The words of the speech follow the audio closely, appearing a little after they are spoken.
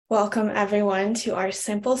Welcome everyone to our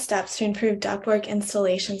Simple Steps to Improve Ductwork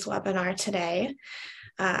Installations webinar today.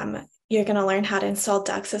 You're going to learn how to install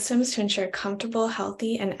duct systems to ensure comfortable,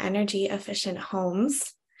 healthy, and energy efficient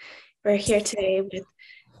homes. We're here today with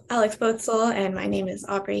Alex Boetzel, and my name is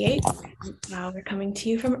Aubrey Yates. We're coming to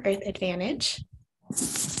you from Earth Advantage.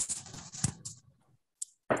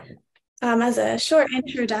 As a short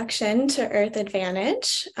introduction to Earth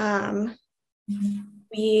Advantage,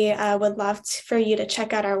 we would love for you to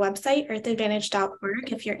check out our website,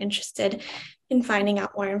 earthadvantage.org, if you're interested in finding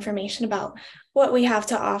out more information about what we have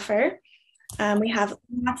to offer. We have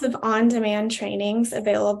lots of on-demand trainings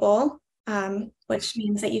available, which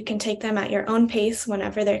means that you can take them at your own pace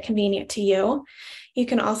whenever they're convenient to you. You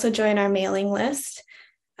can also join our mailing list,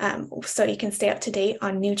 so you can stay up to date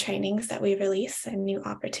on new trainings that we release and new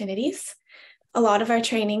opportunities. A lot of our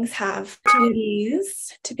trainings have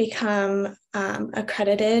opportunities to become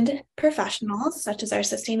accredited professionals, such as our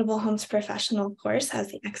Sustainable Homes Professional course has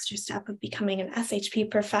the extra step of becoming an SHP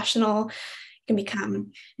professional. You can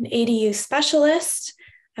become an ADU specialist,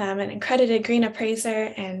 an accredited green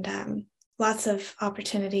appraiser, and lots of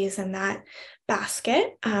opportunities in that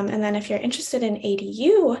basket. And then if you're interested in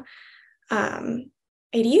ADUs,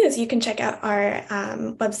 you can check out our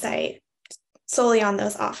website solely on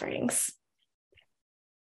those offerings.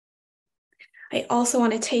 I also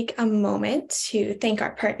want to take a moment to thank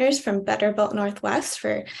our partners from Better Built Northwest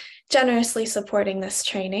for generously supporting this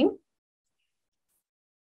training.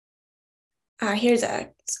 Here's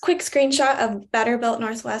a quick screenshot of Better Built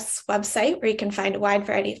Northwest's website, where you can find a wide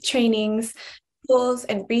variety of trainings, tools,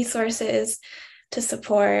 and resources to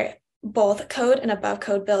support both code and above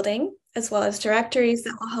code building, as well as directories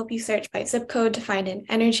that will help you search by zip code to find an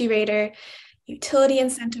energy rater, utility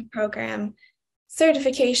incentive program,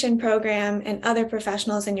 certification program, and other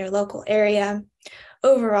professionals in your local area.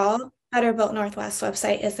 Overall, Better Built Northwest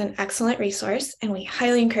website is an excellent resource, and we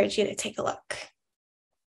highly encourage you to take a look.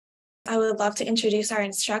 I would love to introduce our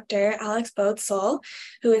instructor, Alex Boetzel,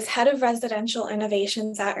 who is Head of Residential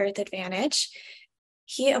Innovations at Earth Advantage.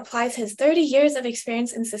 He applies his 30 years of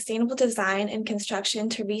experience in sustainable design and construction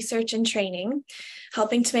to research and training,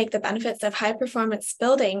 helping to make the benefits of high-performance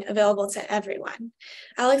building available to everyone.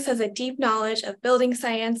 Alex has a deep knowledge of building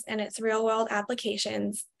science and its real-world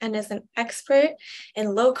applications, and is an expert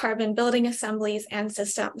in low-carbon building assemblies and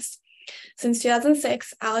systems. Since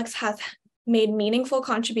 2006, Alex has made meaningful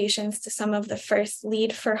contributions to some of the first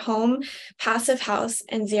LEED for home, passive house,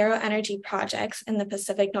 and zero energy projects in the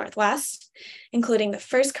Pacific Northwest, including the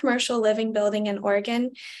first commercial living building in Oregon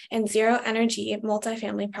and zero energy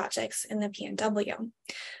multifamily projects in the PNW.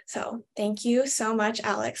 So thank you so much,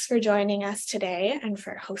 Alex, for joining us today and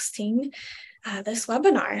for hosting this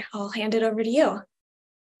webinar. I'll hand it over to you.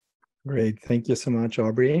 Great. Thank you so much,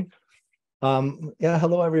 Aubrey.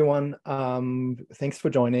 Hello, everyone. Thanks for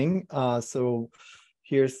joining. So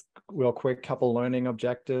here's real quick couple learning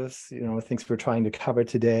objectives, things we're trying to cover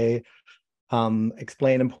today.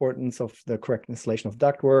 Explain importance of the correct installation of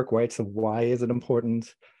ductwork, right? So why is it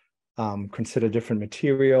important? Consider different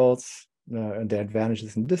materials, and their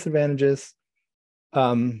advantages and disadvantages.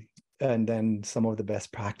 And then some of the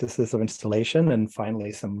best practices of installation, and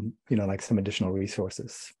finally some additional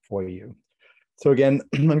resources for you. So again,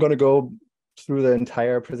 I'm going to go through the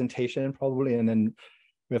entire presentation probably, and then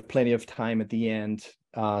we have plenty of time at the end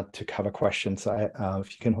to cover questions. So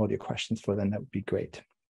if you can hold your questions for then, that would be great.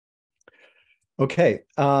 Okay,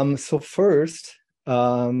 so first,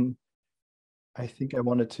 I think I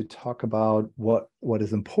wanted to talk about what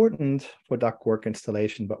is important for ductwork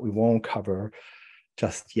installation, but we won't cover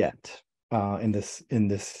just yet in this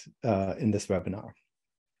webinar.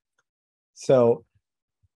 So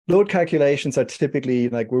load calculations are typically,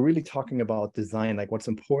 we're really talking about design. What's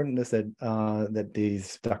important is that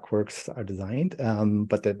these ductworks are designed,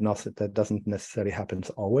 but that doesn't necessarily happen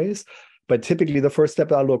always. But typically, the first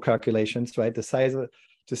step are load calculations, right? To size the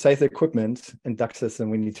equipment and duct system,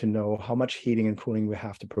 we need to know how much heating and cooling we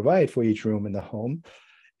have to provide for each room in the home.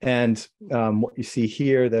 And what you see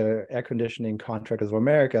here, the Air Conditioning Contractors of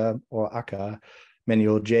America, or ACA,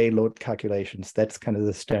 Manual J load calculations, that's kind of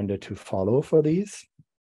the standard to follow for these.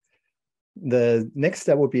 The next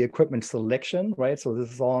step would be equipment selection, right? So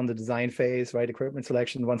this is all in the design phase, right? Equipment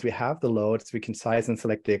selection. Once we have the loads, we can size and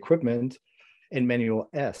select the equipment. And Manual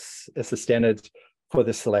S is the standard for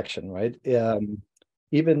this selection, right?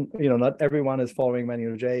 Even, not everyone is following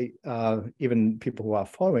Manual J. Even people who are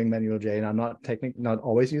following Manual J are not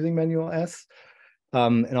always using Manual S.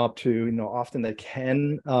 And up to, often that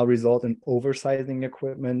can result in oversizing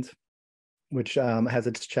equipment, which has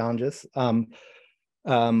its challenges.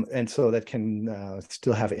 And so that can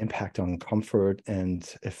still have an impact on comfort and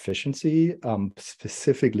efficiency,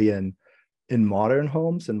 specifically in modern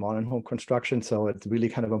homes and modern home construction. So it's really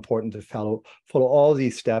kind of important to follow all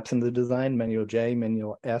these steps in the design, manual J,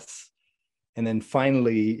 manual S. And then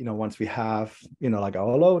finally, once we have, like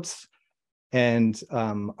our loads and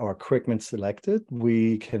our equipment selected,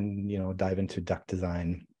 we can, dive into duct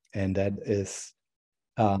design. And that is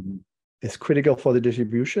critical for the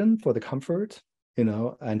distribution, for the comfort,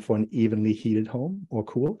 and for an evenly heated home or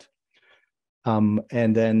cooled.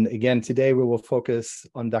 And then again, today we will focus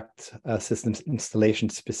on duct systems installation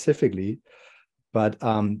specifically, but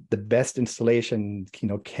the best installation,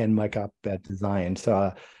 can make up bad design.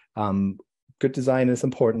 So good design is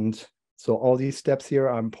important. So all these steps here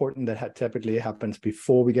are important. That typically happens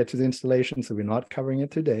before we get to the installation. So we're not covering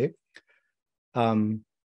it today.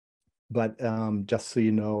 But just so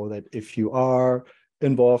you know that if you are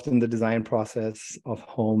involved in the design process of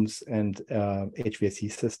homes and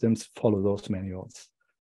HVAC systems, follow those manuals,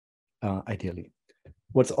 ideally.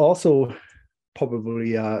 What's also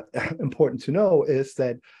probably important to know is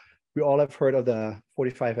that we all have heard of the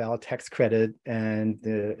 45L tax credit and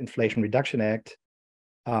the Inflation Reduction Act,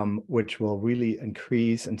 which will really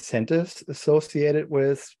increase incentives associated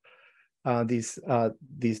with these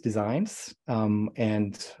designs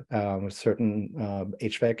and certain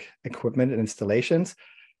HVAC equipment and installations.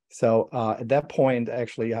 So at that point,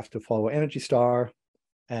 actually, you have to follow Energy Star,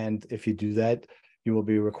 and if you do that, you will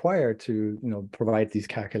be required to provide these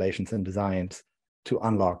calculations and designs to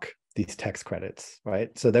unlock these tax credits,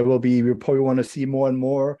 right? So there will be, we probably want to see more and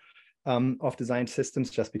more of design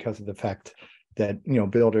systems, just because of the fact that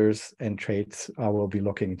builders and trades will be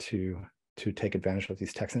looking to take advantage of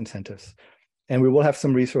these tax incentives. And we will have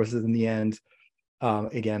some resources in the end,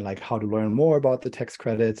 again, like how to learn more about the tax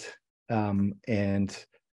credit and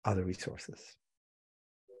other resources.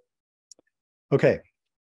 Okay,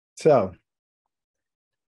 so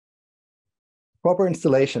proper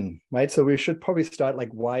installation, right? So we should probably start like,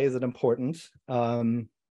 why is it important? We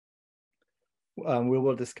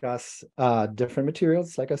will discuss different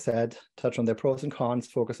materials, like I said, touch on their pros and cons,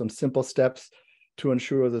 focus on simple steps to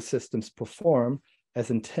ensure the systems perform as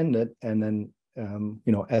intended, and then,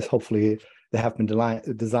 as hopefully they have been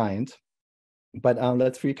designed. But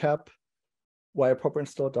let's recap why a proper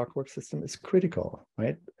installed ductwork system is critical,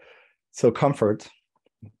 right? So comfort.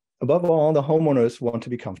 Above all, the homeowners want to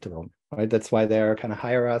be comfortable, right? That's why they're kind of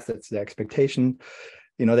hire us. That's the expectation.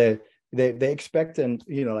 They expect, and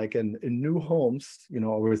like in new homes,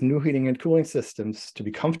 or with new heating and cooling systems, to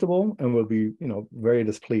be comfortable, and will be very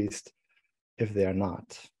displeased if they're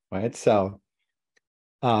not, right? So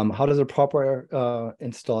how does a proper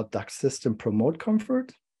installed duct system promote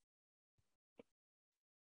comfort?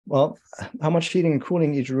 Well, how much heating and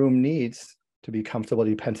cooling each room needs to be comfortable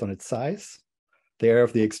depends on its size, the air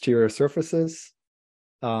of the exterior surfaces,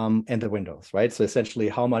 and the windows, right? So essentially,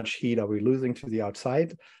 how much heat are we losing to the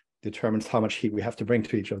outside determines how much heat we have to bring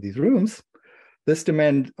to each of these rooms. This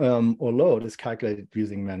demand or load is calculated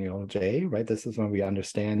using manual J, right? This is when we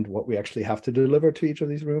understand what we actually have to deliver to each of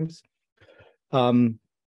these rooms, and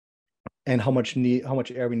how much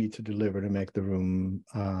air we need to deliver to make the room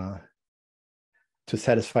to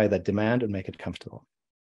satisfy that demand and make it comfortable.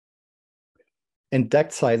 And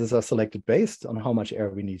duct sizes are selected based on how much air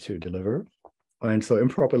we need to deliver. And so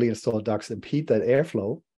improperly installed ducts impede that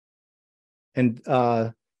airflow. And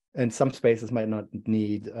some spaces might not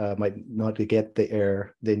get the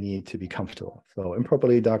air they need to be comfortable. So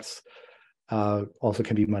improperly ducts also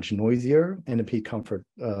can be much noisier and impede comfort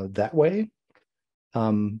that way.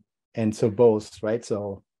 And so both, right?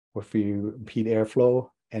 So if you impede airflow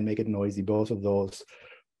and make it noisy, both of those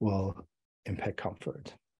will impact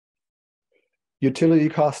comfort. Utility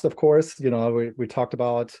cost, of course, we talked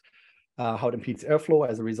about how it impedes airflow.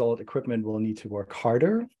 As a result, equipment will need to work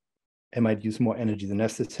harder and might use more energy than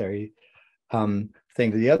necessary. Thing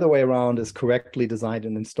the other way around is correctly designed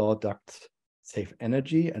and installed ducts save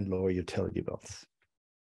energy and lower utility bills.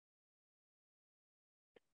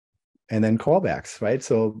 And then callbacks, right?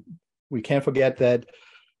 So we can't forget that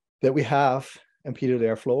we have impeded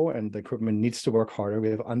airflow and the equipment needs to work harder. We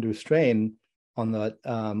have undue strain on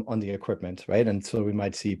the equipment, right? And so we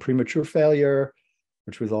might see premature failure,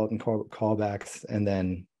 which result in callbacks. And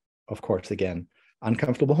then, of course, again,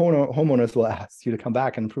 uncomfortable homeowners will ask you to come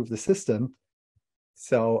back and improve the system.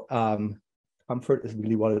 So comfort is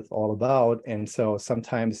really what it's all about. And so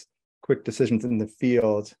sometimes quick decisions in the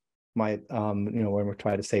field might, when we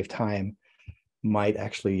try to save time, might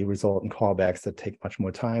actually result in callbacks that take much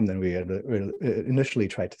more time than we had initially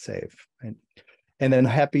tried to save. Right? And then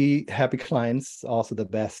happy clients, also the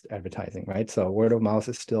best advertising, right? So word of mouth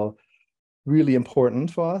is still really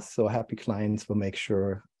important for us. So happy clients will make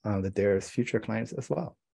sure that there's future clients as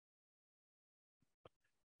well.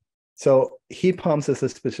 So heat pumps is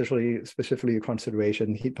specifically a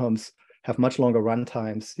consideration. Heat pumps have much longer run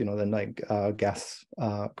times, than like gas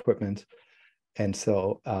equipment, and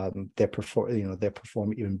so they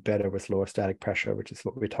perform even better with lower static pressure, which is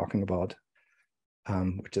what we're talking about,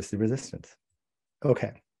 which is the resistance.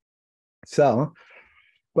 Okay, so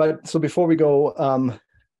before we go,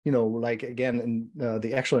 like again in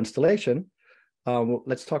the actual installation,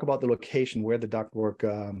 let's talk about the location where the ductwork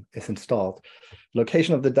is installed.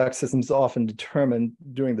 Location of the duct system is often determined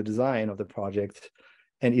during the design of the project,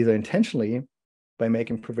 and either intentionally by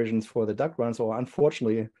making provisions for the duct runs, or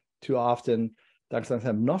unfortunately, too often duct runs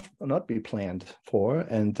have not be planned for,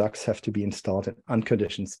 and ducts have to be installed in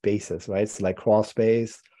unconditioned spaces, right? So like crawl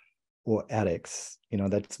space or attics.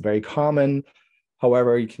 That's very common.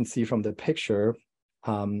 However, you can see from the picture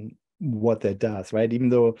what that does, right? Even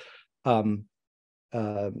though the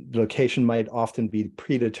location might often be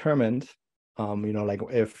predetermined, like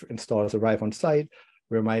if installers arrive on site,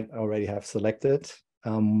 we might already have selected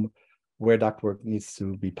where ductwork needs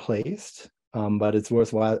to be placed. But it's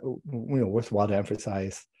worthwhile to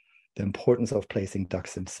emphasize the importance of placing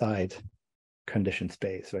ducts inside conditioned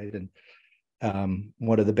space, right? And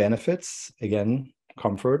what are the benefits? Again,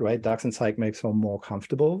 comfort, right? Ducts inside makes home more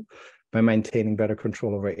comfortable by maintaining better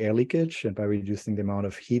control over air leakage and by reducing the amount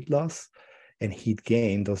of heat loss and heat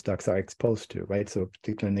gain those ducts are exposed to, right? So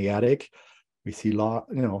particularly in the attic, we see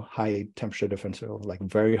high temperature differential, like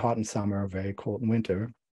very hot in summer, very cold in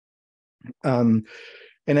winter.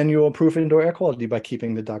 And then you improve indoor air quality by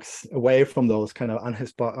keeping the ducts away from those kind of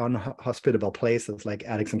unhospitable places like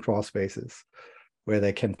attics and crawl spaces, where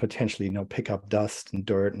they can potentially pick up dust and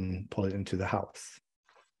dirt and pull it into the house.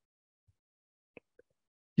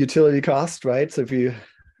 Utility cost, right? So if you,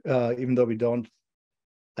 even though we don't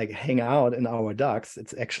like hang out in our ducts,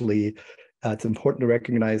 it's actually it's important to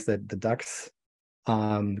recognize that the ducts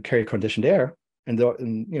carry conditioned air, and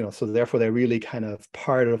so therefore they're really kind of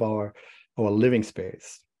part of our living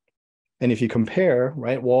space. And if you compare,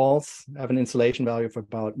 right, walls have an insulation value of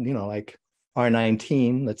about like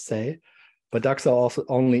R19, let's say, but ducts are also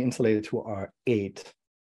only insulated to R8.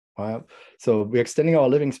 Right? So we're extending our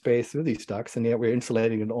living space through these ducts, and yet we're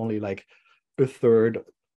insulating it only like a third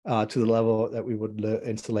to the level that we would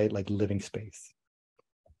insulate like living space.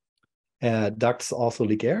 Ducts also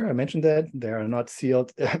leak air. I mentioned that they are not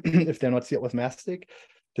sealed. If they're not sealed with mastic,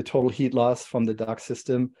 the total heat loss from the duct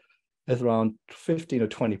system is around 15 or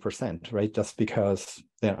 20%, right? Just because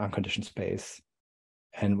they're unconditioned space.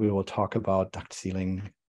 And we will talk about duct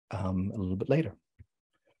sealing a little bit later.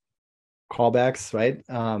 Callbacks, right?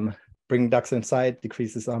 Bringing ducts inside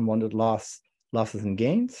decreases unwanted losses and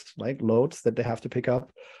gains, like loads that they have to pick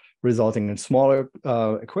up, resulting in smaller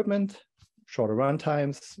equipment, shorter run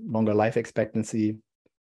times, longer life expectancy,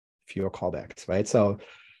 fewer callbacks, right? So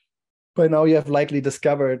by now you have likely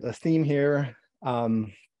discovered a theme here.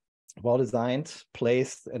 Well-designed,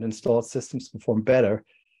 placed, and installed systems perform better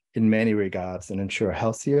in many regards and ensure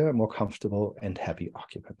healthier, more comfortable, and happy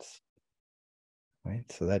occupants. Right,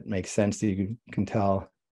 so that makes sense. You can tell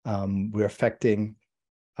we're affecting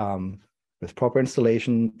with proper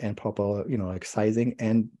installation and proper, like sizing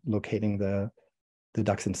and locating the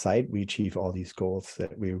ducts inside. We achieve all these goals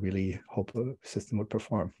that we really hope a system would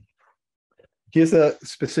perform. Here's a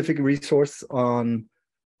specific resource on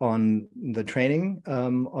the training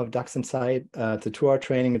of ducts inside. It's a 2-hour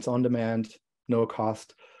training. It's on demand, no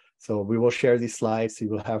cost. So we will share these slides. So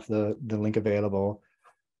you will have the link available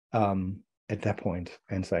at that point.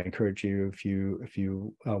 And so I encourage you, if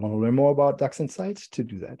you want to learn more about ducts inside, to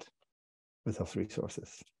do that with those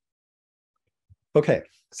resources. Okay,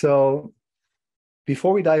 so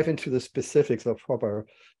before we dive into the specifics of proper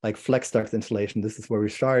like flex duct installation, this is where we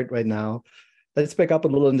start right now. Let's back up a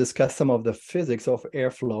little and discuss some of the physics of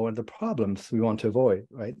airflow and the problems we want to avoid,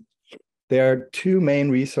 right? There are 2 main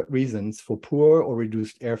reasons for poor or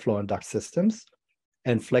reduced airflow in duct systems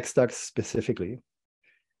and flex ducts specifically.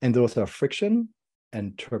 And those are friction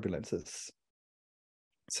and turbulences.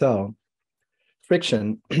 So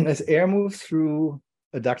friction, as air moves through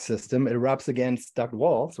a duct system, it rubs against duct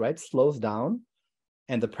walls, right? Slows down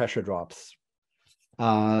and the pressure drops.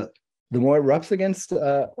 The more it rubs against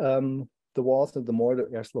the walls, the more the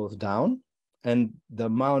air slows down, and the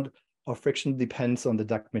amount of friction depends on the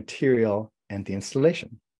duct material and the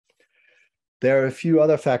installation. There are a few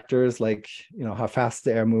other factors like how fast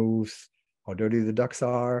the air moves, how dirty the ducts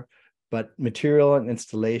are, but material and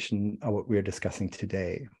installation are what we're discussing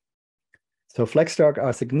today. So flex duct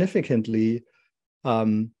are significantly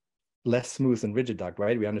less smooth than rigid duct,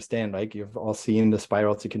 right? We understand, like you've all seen the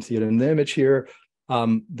spirals, you can see it in the image here.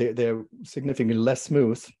 They're significantly less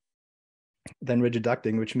smooth than rigid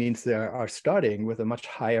ducting, which means they are starting with a much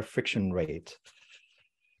higher friction rate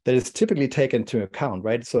that is typically taken into account,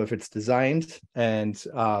 right? So if it's designed and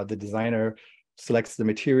the designer selects the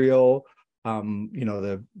material,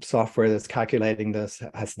 the software that's calculating this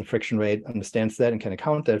has the friction rate, understands that and can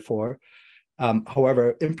account that for.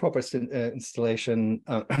 However, improper installation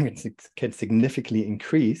can significantly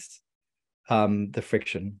increase the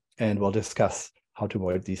friction, and we'll discuss how to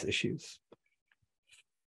avoid these issues.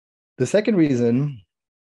 The second reason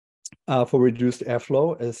for reduced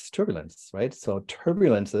airflow is turbulence, right? So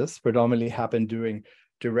turbulences predominantly happen during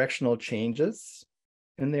directional changes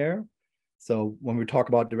in the air. So when we talk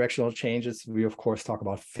about directional changes, we of course talk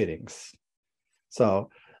about fittings. So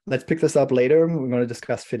let's pick this up later. We're going to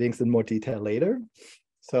discuss fittings in more detail later.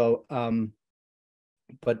 So,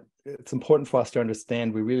 but it's important for us to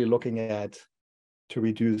understand we're really looking at to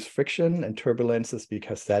reduce friction and turbulences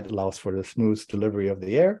because that allows for the smooth delivery of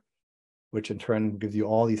the air, which in turn gives you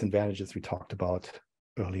all these advantages we talked about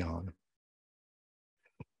early on.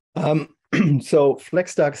 So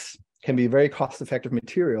flex ducts can be very cost-effective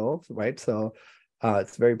materials, right? So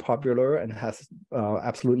it's very popular and has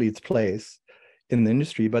absolutely its place in the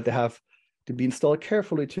industry, but they have to be installed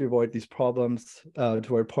carefully to avoid these problems, to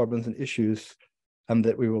avoid problems and issues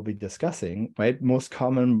that we will be discussing, right? Most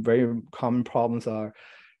common, very common problems are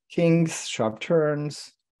kinks, sharp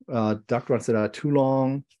turns, duct runs that are too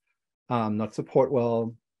long, not support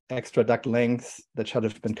well, extra duct lengths that should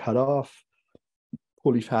have been cut off,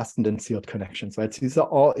 poorly fastened and sealed connections, right? So these are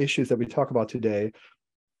all issues that we talk about today.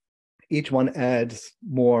 Each one adds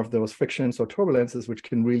more of those frictions or turbulences, which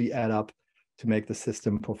can really add up to make the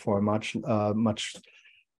system perform much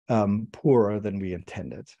poorer than we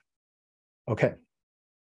intended. Okay.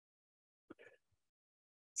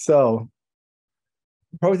 So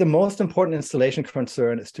probably the most important installation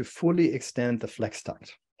concern is to fully extend the flex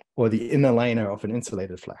duct or the inner liner of an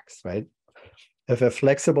insulated flex, right? If a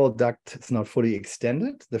flexible duct is not fully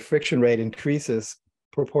extended, the friction rate increases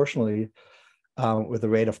proportionally with the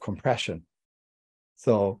rate of compression.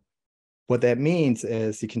 So what that means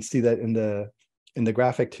is you can see that in the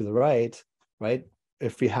graphic to the right, right?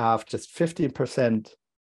 If we have just 50%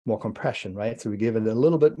 more compression, right? So we give it a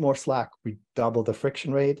little bit more slack, we double the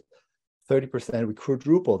friction rate. 30%, we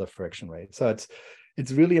quadruple the friction rate. So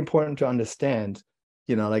it's really important to understand,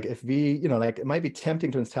 like if we, like it might be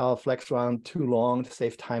tempting to install a flex round too long to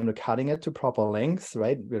save time to cutting it to proper lengths,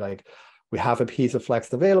 right? We have a piece of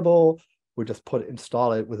flex available, we just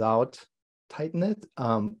install it without tighten it.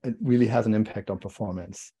 It really has an impact on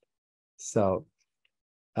performance. So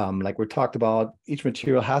like we talked about, each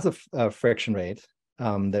material has a friction rate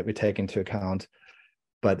that we take into account.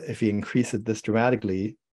 But if we increase it this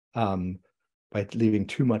dramatically, by leaving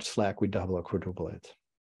too much slack, we double or quadruple it.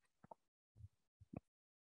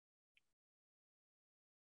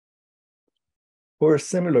 For a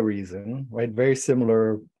similar reason, right? Very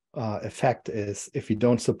similar effect is if you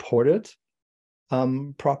don't support it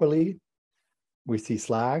properly, we see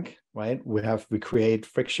slag, right? We create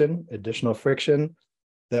friction, additional friction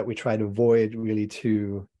that we try to avoid really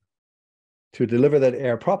to deliver that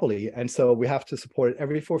air properly. And so we have to support it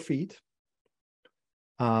every 4 feet.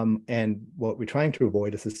 And what we're trying to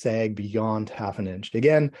avoid is a sag beyond 1/2 inch.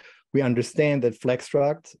 Again, we understand that flex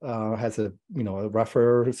duct has a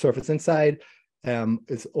rougher surface inside.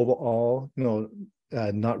 It's overall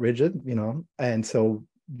not rigid, and so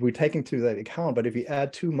we're taking to that account. But if we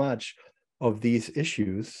add too much of these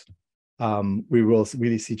issues, we will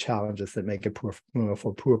really see challenges that make it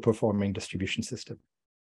poor performing distribution system.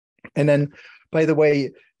 And then, by the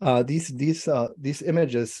way, these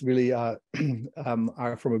images really are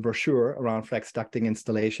from a brochure around flex ducting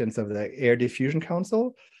installations of the Air Diffusion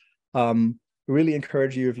Council. Really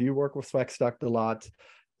encourage you, if you work with flex duct a lot,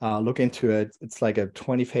 look into it. It's like a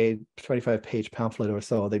 25-page pamphlet or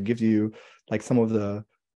so that gives you like some of the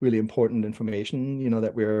really important information,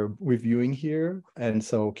 that we're reviewing here. And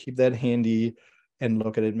so keep that handy and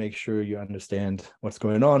look at it, make sure you understand what's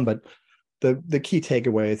going on. But the key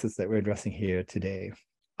takeaways is that we're addressing here today.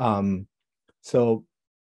 So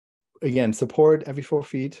again, support every 4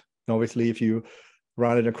 feet. And obviously, if you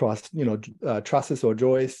run it across, trusses or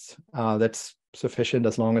joists, that's sufficient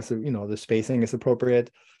as long as the spacing is appropriate.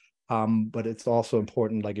 But it's also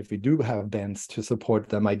important, like if we do have bends, to support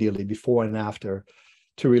them ideally before and after,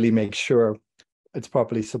 to really make sure it's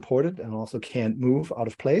properly supported and also can't move out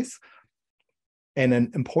of place. And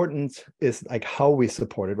then important is like how we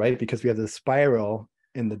support it, right? Because we have the spiral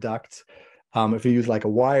in the duct. If we use like a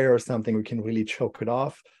wire or something, we can really choke it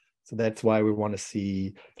off. So that's why we want to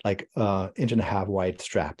see like 1.5 inch wide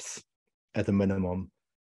straps at the minimum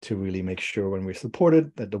to really make sure when we support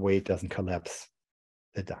it that the weight doesn't collapse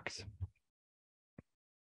the duct.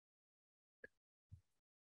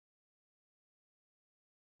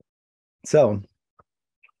 So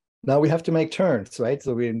now we have to make turns, right?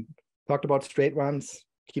 So we talked about straight runs,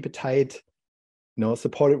 keep it tight,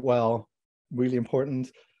 support it well, really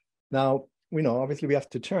important. Now, we know obviously we have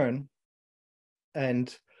to turn,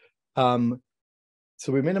 and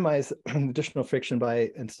so we minimize additional friction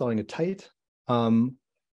by installing it tight.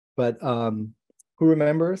 But who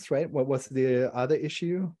remembers, right? What was the other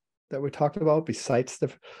issue that we talked about besides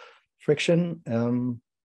the friction?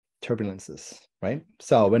 Turbulences, right?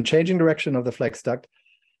 So when changing direction of the flex duct,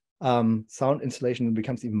 sound insulation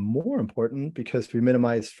becomes even more important because we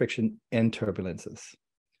minimize friction and turbulences.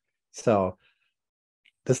 So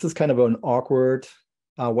this is kind of an awkward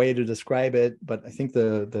way to describe it, but I think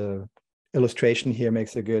the illustration here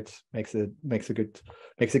makes it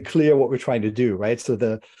clear what we're trying to do, right?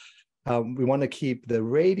 So we want to keep the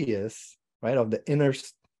radius, right, of the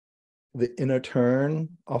inner turn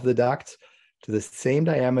of the duct to the same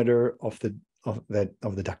diameter of the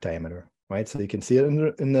duct diameter, right? So you can see it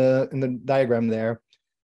in the diagram there.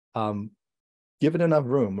 Give it enough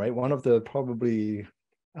room, right? One of the probably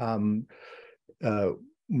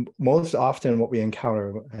most often what we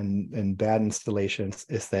encounter in bad installations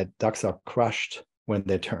is that ducts are crushed when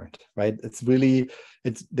they're turned, right?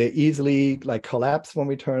 They easily like collapse when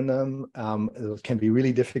we turn them. It can be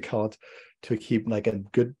really difficult to keep like a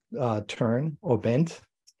good turn or bend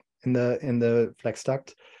in the flex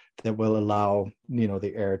duct that will allow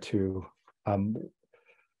the air to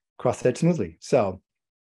cross that smoothly. So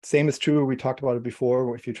same is true. We talked about it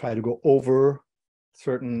before. If you try to go over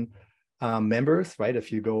certain members, right?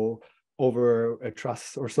 If you go over a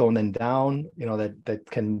truss or so and then down, that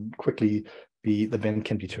can quickly be, the bend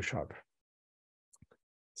can be too sharp.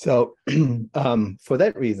 So for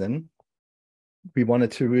that reason, we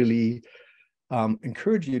wanted to really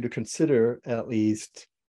encourage you to consider at least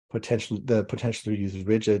the potential to use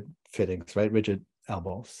rigid fittings, right? Rigid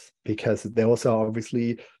elbows, because they also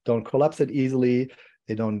obviously don't collapse it easily.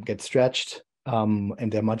 They don't get stretched,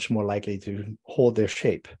 and they're much more likely to hold their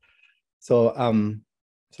shape. So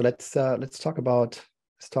let's talk about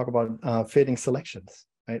fitting selections,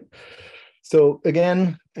 right? So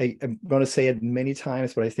again, I'm going to say it many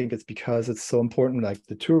times, but I think it's because it's so important. Like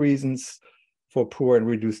the two reasons for poor and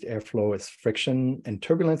reduced airflow is friction and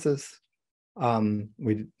turbulences.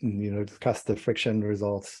 We discussed the friction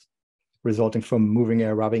resulting from moving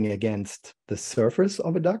air rubbing against the surface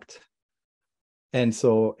of a duct. And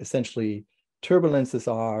so essentially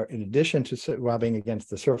turbulences are, in addition to rubbing against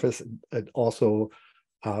the surface, it also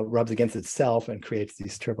rubs against itself and creates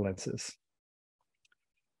these turbulences.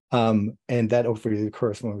 And that often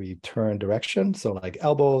occurs when we turn direction. So like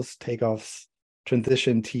elbows, takeoffs,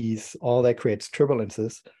 transition tees, all that creates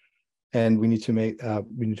turbulences. And we need to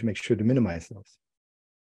make sure to minimize those.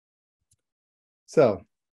 So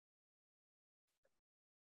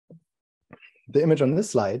the image on this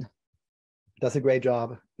slide does a great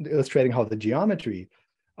job illustrating how the geometry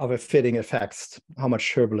of a fitting affects how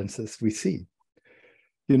much turbulences we see.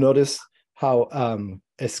 You notice how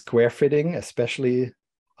a square fitting, especially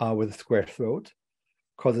with a square throat,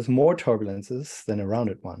 causes more turbulences than a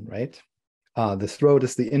rounded one, right? The throat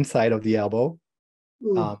is the inside of the elbow.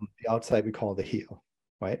 The outside we call the heel,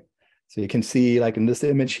 right? So you can see, like in this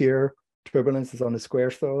image here, turbulence is on the square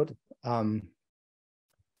throat.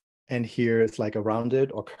 And here it's like a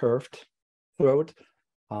rounded or curved throat.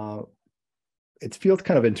 It feels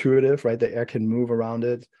kind of intuitive, right? The air can move around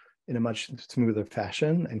it in a much smoother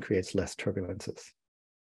fashion and creates less turbulences.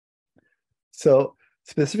 So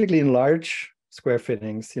specifically in large square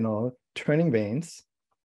fittings, turning vanes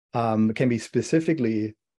can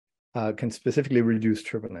specifically reduce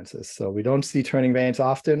turbulences. So we don't see turning vanes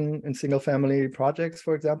often in single family projects,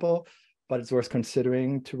 for example, but it's worth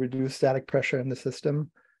considering to reduce static pressure in the system.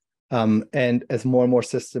 And as more and more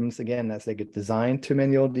systems, again, as they get designed to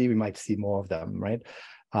manual D, we might see more of them, right?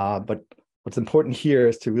 But what's important here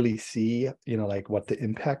is to really see, like what the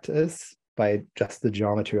impact is by just the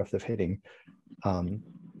geometry of the fitting.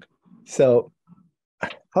 So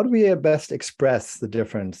how do we best express the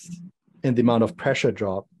difference in the amount of pressure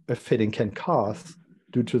drop a fitting can cause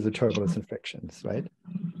due to the turbulence and frictions, right?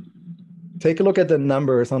 Take a look at the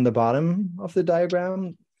numbers on the bottom of the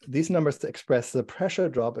diagram. These numbers express the pressure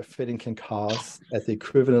drop a fitting can cause at the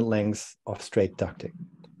equivalent lengths of straight ducting.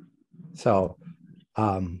 So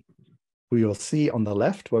we will see on the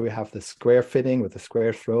left where we have the square fitting with the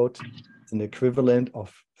square throat, It's an equivalent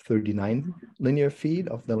of 39 linear feet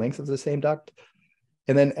of the length of the same duct.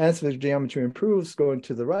 And then as the geometry improves going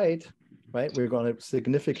to the right, we're going to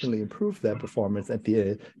significantly improve that performance at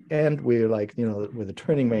the end. We're like, with the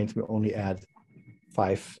turning reins, we only add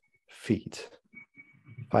 5 feet.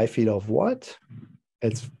 5 feet of what?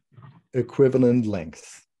 It's equivalent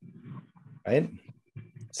length, right?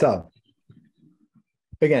 So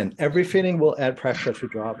again, every fitting will add pressure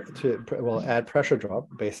drop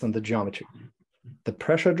based on the geometry. The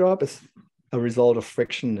pressure drop is a result of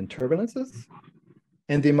friction and turbulences,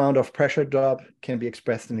 and the amount of pressure drop can be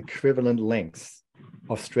expressed in equivalent lengths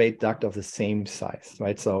of straight duct of the same size,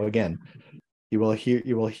 right? So again, you will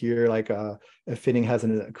hear like a fitting has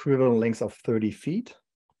an equivalent length of 30 feet.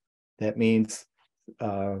 That means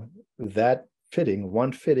that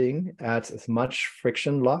one fitting adds as much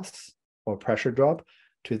friction loss or pressure drop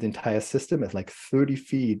to the entire system as like 30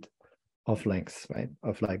 feet of length, right?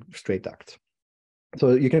 Of like straight duct.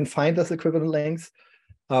 So you can find this equivalent length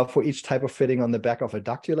for each type of fitting on the back of a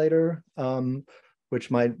ductulator, which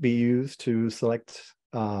might be used to select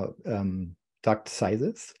duct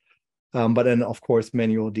sizes. But then, of course,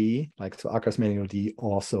 manual D, like so Acker's manual D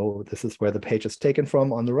also, this is where the page is taken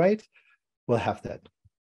from on the right, will have that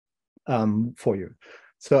for you.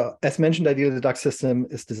 So as mentioned, ideally the duct system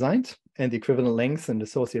is designed and the equivalent lengths and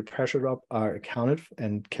associated pressure drop are accounted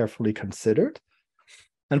and carefully considered.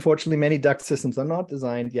 Unfortunately, many duct systems are not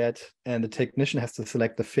designed yet, and the technician has to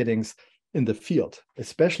select the fittings in the field,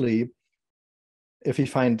 especially if we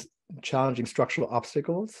find challenging structural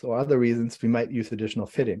obstacles or other reasons, we might use additional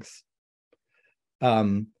fittings.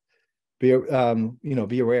 Be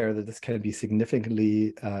aware that this can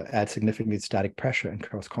be add significantly static pressure and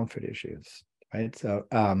cause comfort issues, right? So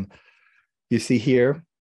you see here,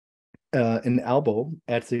 an elbow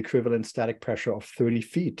adds the equivalent static pressure of 30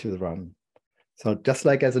 feet to the run. So just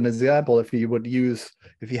like as an example, if we go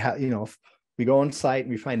on site and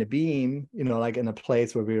we find a beam, like in a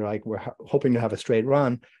place where we're hoping to have a straight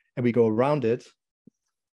run and we go around it,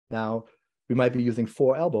 now we might be using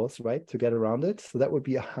 4 elbows, right, to get around it. So that would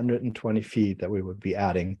be 120 feet that we would be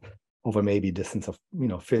adding over maybe distance of,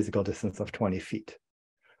 physical distance of 20 feet.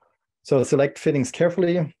 So select fittings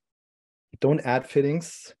carefully. Don't add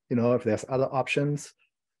fittings, if there's other options,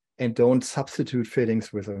 and don't substitute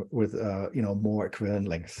fittings with more equivalent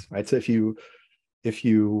lengths, right? So if you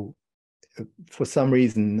for some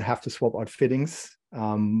reason have to swap out fittings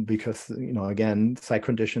because again, site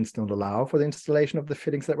conditions don't allow for the installation of the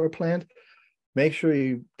fittings that were planned, make sure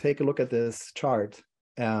you take a look at this chart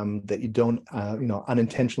that you don't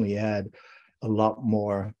unintentionally add a lot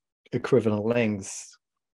more equivalent lengths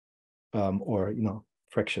or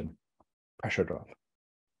friction, pressure drop.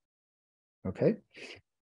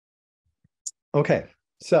 Okay,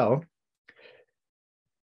 so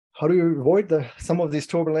how do you avoid some of these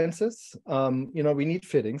turbulences? We need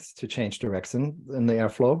fittings to change direction in the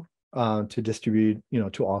airflow to distribute,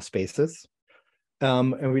 to all spaces.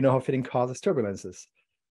 And we know how fitting causes turbulences.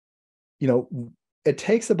 It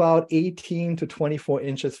takes about 18 to 24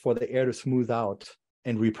 inches for the air to smooth out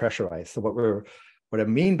and repressurize. So what I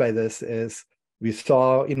mean by this is we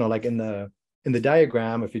saw, like in the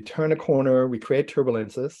diagram, if you turn a corner, we create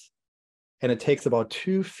turbulences. And it takes about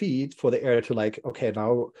 2 feet for the air to okay,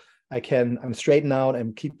 now I'm straightened out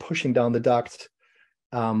and keep pushing down the duct.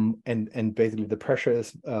 And basically the pressure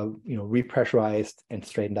is, repressurized and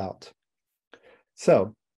straightened out.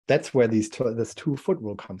 So that's where this 2-foot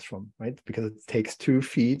rule comes from, right? Because it takes 2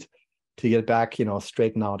 feet to get back,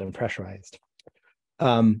 straightened out and pressurized.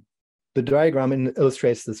 The diagram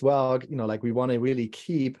illustrates this well, we want to really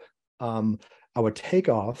keep our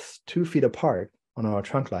takeoffs 2 feet apart on our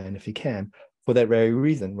trunk line if you can, for that very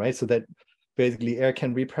reason, right? So that basically air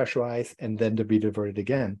can repressurize and then to be diverted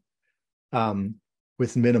again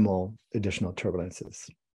with minimal additional turbulences.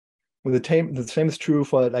 The same is true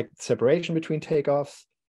for separation between takeoffs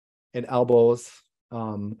and elbows,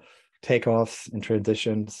 takeoffs and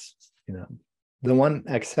transitions. The one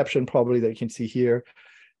exception probably that you can see here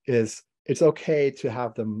is it's okay to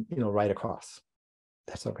have them, right across.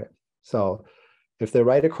 That's okay. So if they're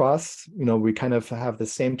right across, we kind of have the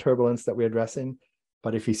same turbulence that we're addressing,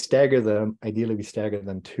 but if we stagger them, ideally we stagger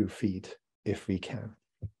them 2 feet if we can.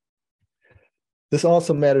 This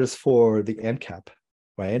also matters for the end cap,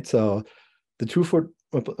 right? So the 2-foot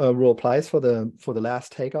rule applies for the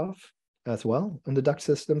last takeoff as well in the duct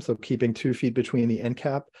system. So keeping 2 feet between the end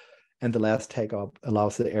cap and the last takeoff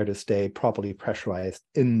allows the air to stay properly pressurized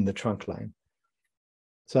in the trunk line.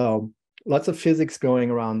 So lots of physics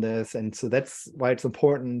going around this. And so that's why it's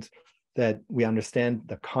important that we understand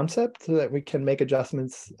the concept so that we can make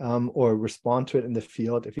adjustments or respond to it in the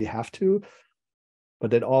field if we have to.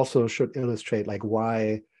 But that also should illustrate like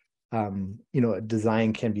why a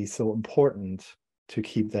design can be so important to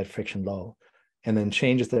keep that friction low. And then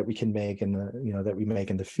changes that we can make in the, that we make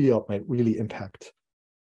in the field might really impact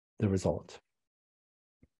the result.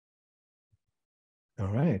 All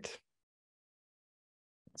right.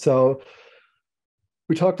 So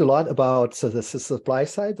we talked a lot about the supply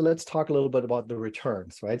side. Let's talk a little bit about the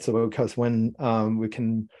returns, right? So because when we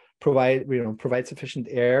can provide sufficient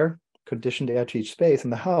air, conditioned air to each space in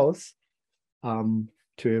the house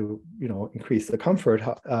to increase the comfort,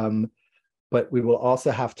 but we will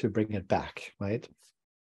also have to bring it back, right?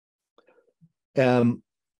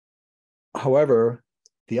 However,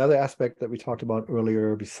 the other aspect that we talked about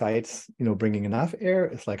earlier, besides bringing enough air,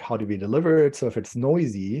 is like how do we deliver it? So if it's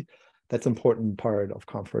noisy, that's an important part of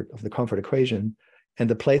the comfort equation, and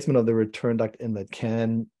the placement of the return duct inlet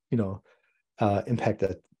can impact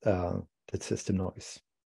that system noise.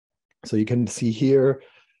 So you can see here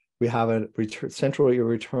we have a central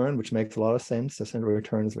return, which makes a lot of sense. The central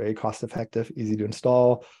return is very cost effective, easy to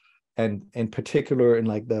install, and in particular in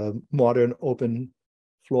like the modern open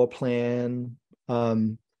floor plan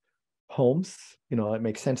homes, it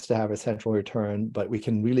makes sense to have a central return, but we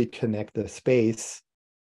can really connect the space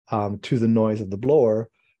to the noise of the blower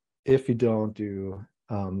if we don't do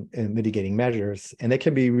mitigating measures. And it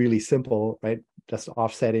can be really simple, right? Just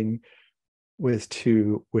offsetting with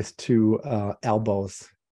two elbows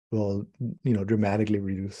will dramatically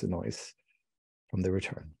reduce the noise from the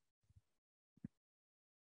return.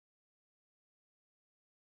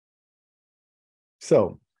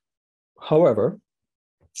 So, however,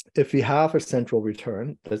 if we have a central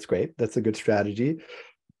return, that's great. That's a good strategy.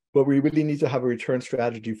 But we really need to have a return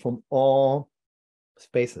strategy from all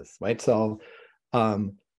spaces, right? So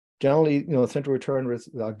generally, central return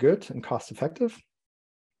are good and cost effective.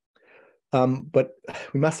 But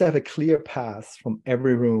we must have a clear path from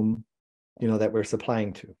every room, that we're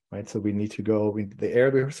supplying to, right? So we need to the air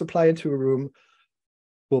we supply into a room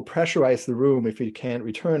will pressurize the room if we can't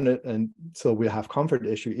return it. And so we'll have comfort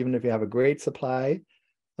issue, even if we have a great supply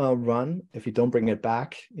run. If we don't bring it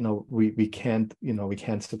back, we can't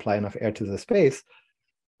supply enough air to the space,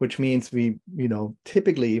 which means we,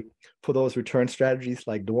 typically for those return strategies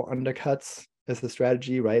like door undercuts as the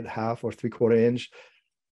strategy, right? 1/2 or 3/4 inch.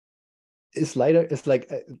 It's lighter.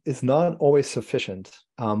 It's not always sufficient.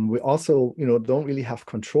 We also, don't really have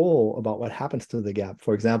control about what happens to the gap.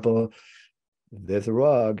 For example, there's a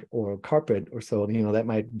rug or a carpet or so, that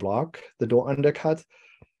might block the door undercut.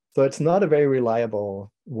 So it's not a very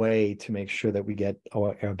reliable way to make sure that we get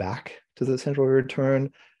our air back to the central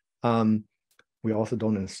return. We also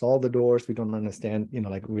don't install the doors. We don't understand,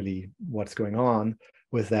 really what's going on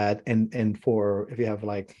with that. And if you have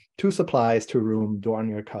like 2 supplies to a room, door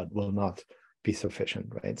undercut will not be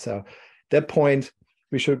sufficient, right? So at that point,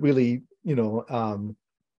 we should really,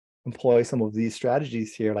 employ some of these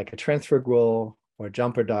strategies here, like a transfer grill or a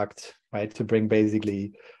jumper duct, right, to bring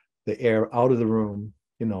basically the air out of the room,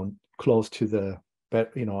 close to the,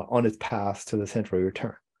 on its path to the central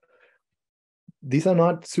return. These are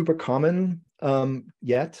not super common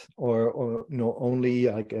yet, or only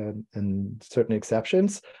like in certain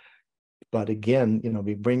exceptions. But again,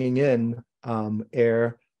 we're bringing in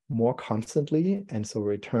air more constantly, and so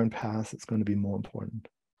return path is going to be more important.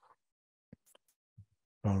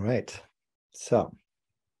 All right, so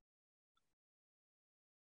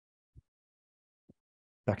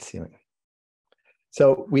duct sealing.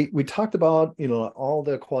 So we talked about all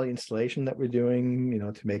the quality installation that we're doing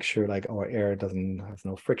to make sure like our air has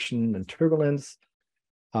no friction and turbulence,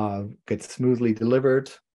 gets smoothly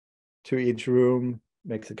delivered to each room,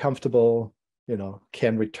 makes it comfortable,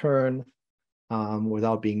 can return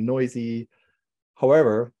without being noisy.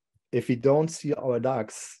 However, if we don't seal our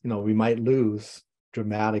ducts, we might lose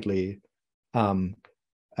dramatically our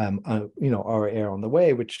air on the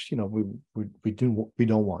way, which we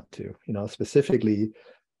don't want to. Specifically,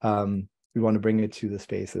 we want to bring it to the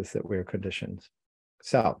spaces that we're conditioned.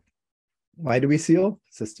 So, why do we seal?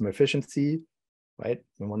 System efficiency, right?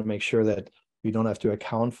 We want to make sure that we don't have to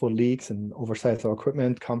account for leaks and oversize our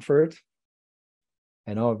equipment. Comfort.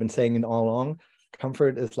 I know I've been saying it all along.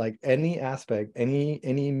 Comfort is like any aspect,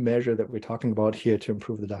 any measure that we're talking about here to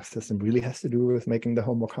improve the duct system really has to do with making the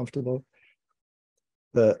home more comfortable.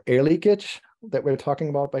 The air leakage that we're talking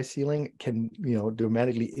about by sealing can,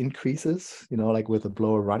 dramatically increases, like with the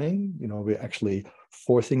blower running, we're actually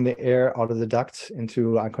forcing the air out of the duct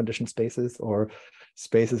into unconditioned spaces or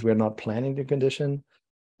spaces we're not planning to condition.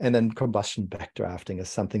 And then combustion backdrafting is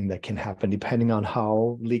something that can happen depending on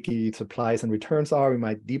how leaky supplies and returns are. We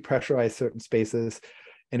might depressurize certain spaces.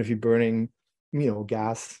 And if you're burning,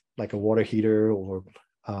 gas like a water heater or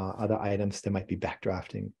other items, there might be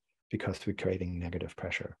backdrafting because we're creating negative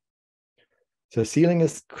pressure. So sealing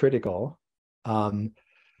is critical.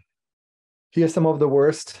 Here's some of the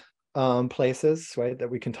worst places, right, that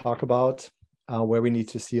we can talk about where we need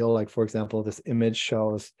to seal. Like, for example, this image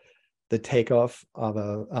shows the takeoff of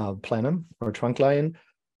a plenum or trunk line.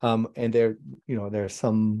 And there's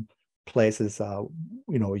some places,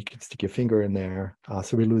 you can stick your finger in there.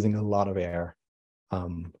 So we're losing a lot of air,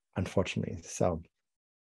 unfortunately. So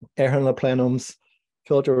air handler plenums,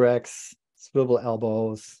 filter racks, swivel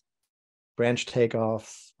elbows, branch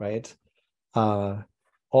takeoffs, right?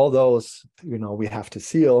 All those, we have to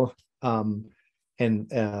seal. And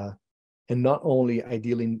not only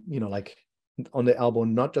ideally, like on the elbow,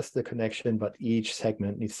 not just the connection, but each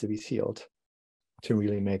segment needs to be sealed to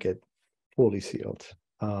really make it fully sealed.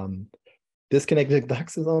 Disconnected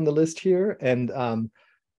ducts is on the list here, and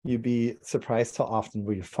you'd be surprised how often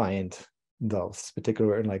we find those,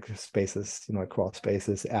 particularly in like spaces, crawl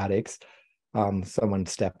spaces, attics. Someone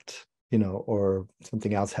stepped, or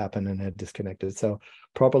something else happened and it disconnected. So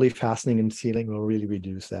properly fastening and sealing will really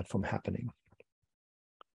reduce that from happening.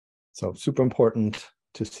 So super important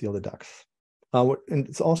to seal the ducts. And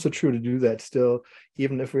it's also true to do that still,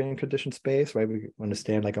 even if we're in conditioned space, right? We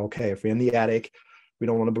understand like, okay, if we're in the attic, we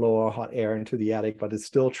don't want to blow our hot air into the attic, but it's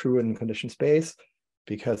still true in conditioned space,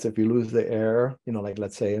 because if we lose the air, like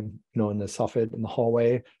let's say, in the soffit in the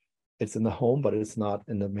hallway, it's in the home, but it's not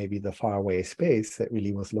in maybe the far away space that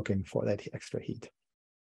really was looking for that extra heat.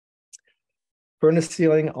 Furnace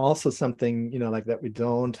sealing, also something, like that we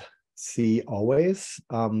don't see always.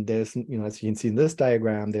 There's, as you can see in this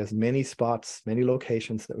diagram, there's many spots, many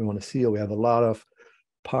locations that we want to seal. We have a lot of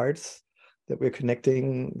parts that we're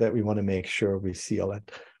connecting that we want to make sure we seal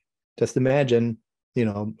it. Just imagine,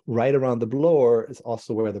 right around the blower is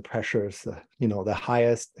also where the pressure is, the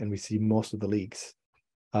highest, and we see most of the leaks.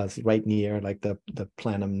 It's right near like the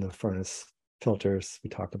plenum, the furnace filters we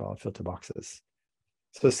talked about, filter boxes.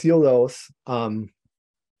 So seal those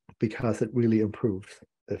because it really improves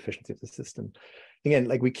the efficiency of the system. Again,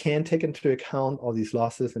 like we can take into account all these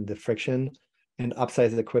losses and the friction and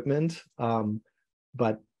upsize the equipment,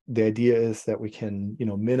 but the idea is that we can,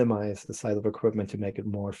 minimize the size of equipment to make it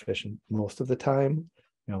more efficient most of the time.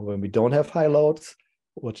 When we don't have high loads,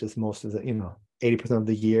 which is most of the, 80% of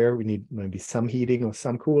the year, we need maybe some heating or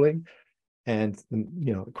some cooling, and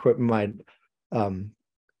equipment might run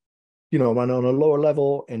on a lower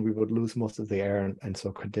level, and we would lose most of the air, and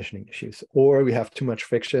so conditioning issues. Or we have too much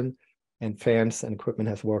friction and fans and equipment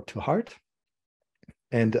has worked too hard,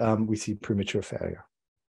 and we see premature failure.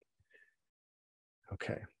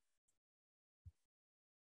 Okay.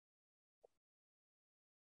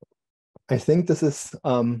 I think this is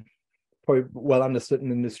probably well understood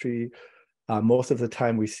in industry. Most of the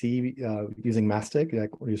time we see using mastic,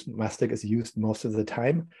 mastic is used most of the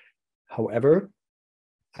time. However,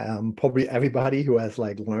 probably everybody who has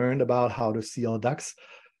learned about how to seal ducts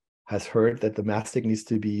has heard that the mastic needs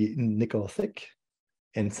to be nickel thick.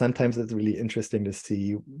 And sometimes it's really interesting to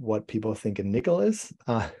see what people think a nickel is.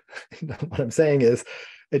 What I'm saying is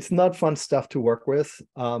it's not fun stuff to work with.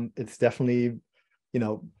 It's definitely,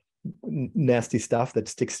 nasty stuff that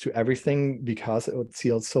sticks to everything because it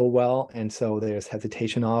seals so well. And so there's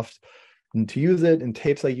hesitation to use it. And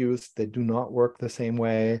tapes I use, they do not work the same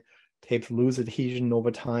way. Tapes lose adhesion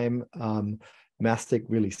over time. Mastic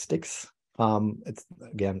really sticks.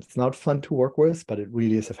 It's not fun to work with, but it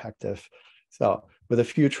really is effective. So with a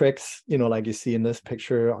few tricks, like you see in this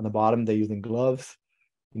picture on the bottom, they're using gloves.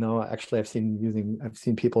 Actually I've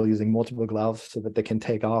seen people using multiple gloves so that they can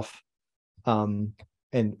take off and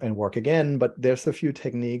work again. But there's a few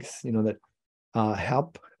techniques, that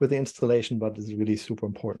help with the installation, but it's really super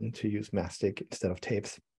important to use mastic instead of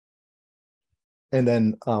tapes. And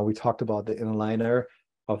then we talked about the inner liner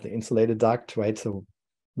of the insulated duct, right? So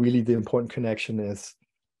really the important connection is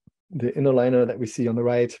the inner liner that we see on the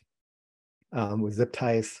right. With zip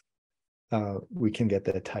ties, we can get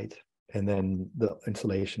that tight. And then the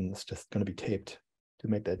insulation is just going to be taped to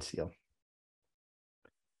make that seal.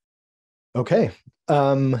 Okay,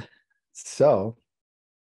 so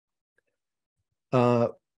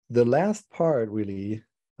the last part really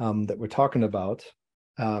that we're talking about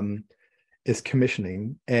is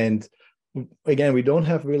commissioning. And again, we don't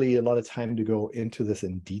have really a lot of time to go into this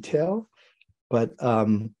in detail, but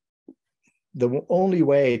the only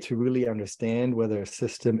way to really understand whether a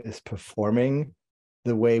system is performing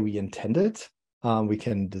the way we intend it, we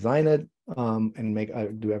can design it,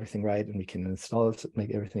 and do everything right, and we can install it,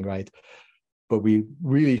 make everything right, but we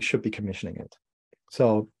really should be commissioning it.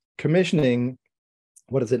 So commissioning,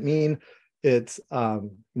 what does it mean? It's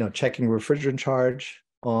checking refrigerant charge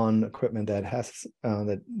on equipment that has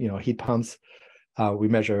heat pumps. We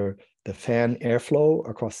measure the fan airflow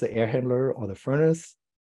across the air handler or the furnace,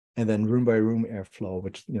 and then room by room airflow,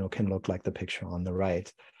 which can look like the picture on the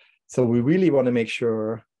right. So we really want to make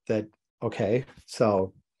sure that, okay,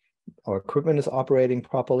 so our equipment is operating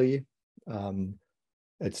properly.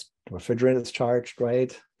 It's refrigerant is charged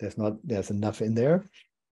right. There's enough in there,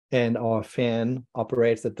 and our fan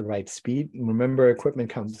operates at the right speed. And remember, equipment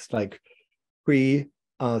comes like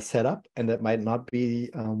set up, and that might not be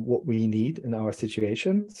what we need in our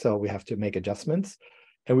situation. So we have to make adjustments,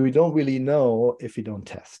 and we don't really know if we don't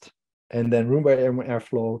test. And then room by room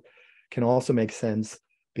airflow can also make sense,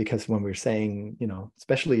 because when we're saying,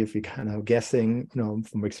 especially if you're kind of guessing,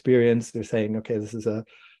 from experience, they're saying, okay, this is a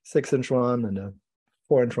 6-inch run and a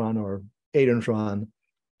 4-inch run or 8-inch run,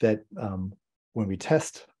 that when we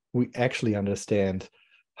test, we actually understand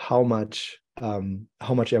how much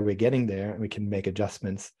are we getting there, and we can make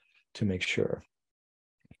adjustments to make sure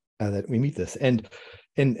that we meet this. And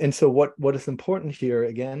so what is important here,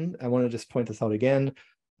 again, I want to just point this out again,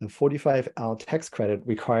 the 45L tax credit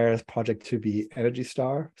requires project to be Energy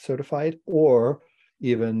Star certified, or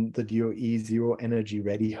even the DOE Zero Energy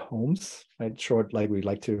Ready Homes, right? Short, like we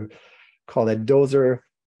like to call that DOZER.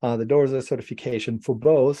 The DOZER certification for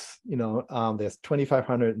both, there's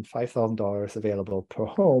 $2,500 and $5,000 available per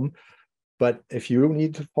home. But if you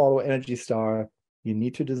need to follow Energy Star, you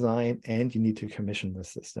need to design and you need to commission the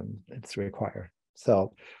system. It's required.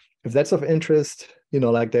 So if that's of interest,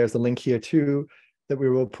 like there's a link here too that we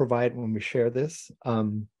will provide when we share this.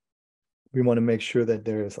 We want to make sure that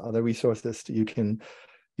there's other resources that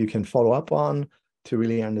you can follow up on to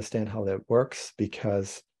really understand how that works,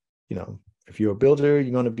 because if you're a builder,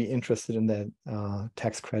 you're going to be interested in that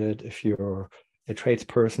tax credit. If you're a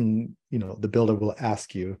tradesperson, the builder will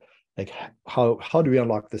ask you, like, how do we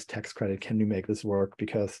unlock this tax credit? Can we make this work?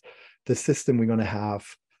 Because the system we're going to have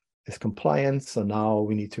is compliant. So now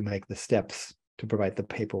we need to make the steps to provide the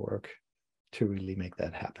paperwork to really make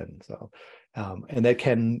that happen. So, and that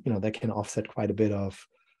can offset quite a bit of,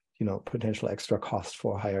 potential extra cost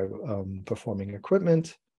for higher performing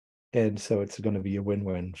equipment. And so it's going to be a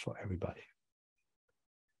win-win for everybody.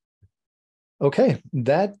 Okay,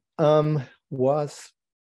 that was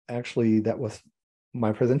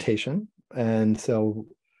my presentation. And so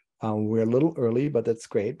we're a little early, but that's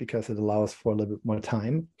great because it allows for a little bit more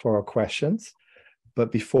time for our questions.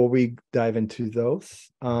 But before we dive into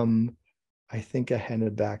those, I think I hand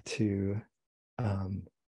it back to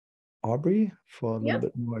Aubrey for a little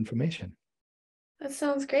bit more information. That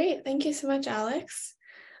sounds great. Thank you so much, Alex.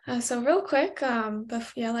 So real quick,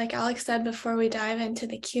 like Alex said, before we dive into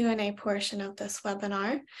the Q&A portion of this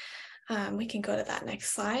webinar, we can go to that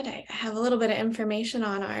next slide. I have a little bit of information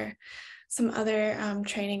on some other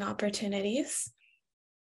training opportunities.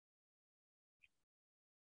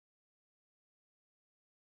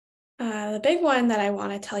 The big one that I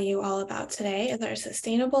want to tell you all about today is our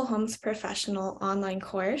Sustainable Homes Professional online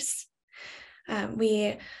course.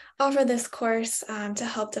 We offer this course to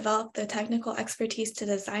help develop the technical expertise to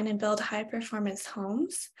design and build high-performance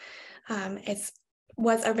homes. It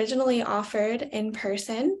was originally offered in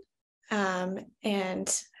person, and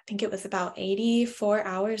I think it was about 84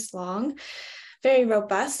 hours long, very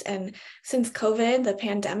robust. And since COVID, the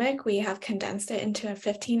pandemic, we have condensed it into a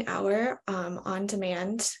 15-hour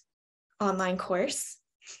on-demand online course.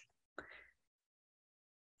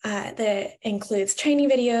 That includes training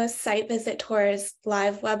videos, site visit tours,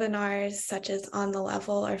 live webinars such as On the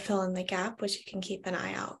Level or Fill in the Gap, which you can keep an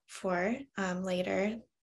eye out for later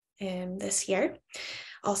in this year.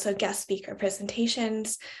 Also guest speaker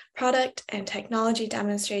presentations, product and technology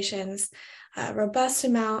demonstrations, a robust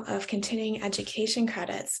amount of continuing education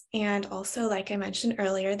credits, and also, like I mentioned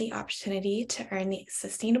earlier, the opportunity to earn the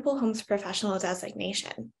Sustainable Homes Professional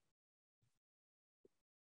designation.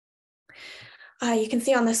 You can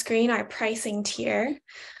see on the screen our pricing tier.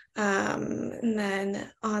 And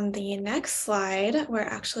then on the next slide, we're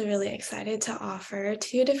actually really excited to offer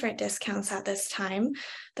 2 different discounts at this time.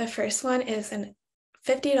 The first one is an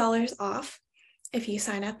 $50 off if you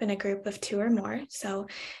sign up in a group of 2 or more. So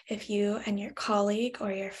if you and your colleague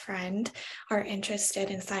or your friend are interested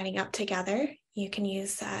in signing up together, you can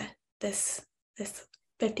use this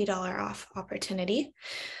 $50 off opportunity.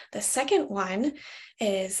 The second one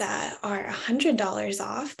is our $100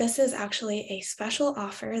 off. This is actually a special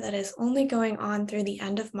offer that is only going on through the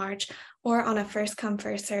end of March or on a first come,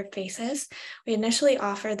 first served basis. We initially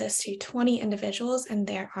offered this to 20 individuals, and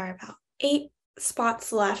there are about 8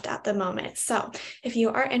 spots left at the moment. So if you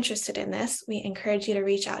are interested in this, we encourage you to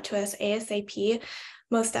reach out to us ASAP,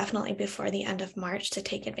 most definitely before the end of March, to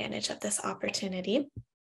take advantage of this opportunity.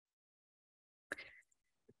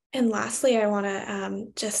 And lastly, I want to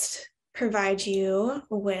just provide you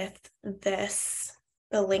with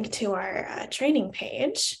the link to our training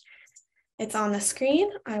page. It's on the screen.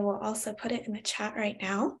 I will also put it in the chat right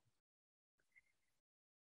now.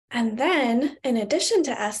 And then in addition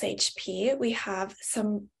to SHP, we have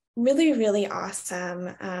some really, really awesome,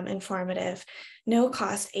 informative,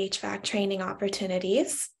 no-cost HVAC training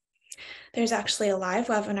opportunities. There's actually a live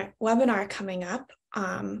webinar coming up,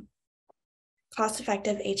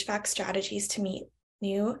 cost-effective HVAC strategies to meet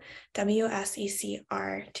new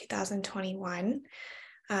WSECR 2021.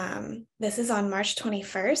 This is on March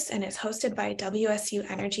 21st and is hosted by WSU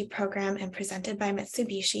Energy Program and presented by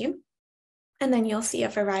Mitsubishi. And then you'll see a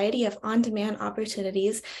variety of on-demand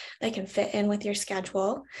opportunities that can fit in with your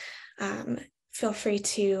schedule. Feel free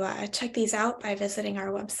to check these out by visiting our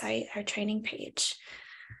website, our training page.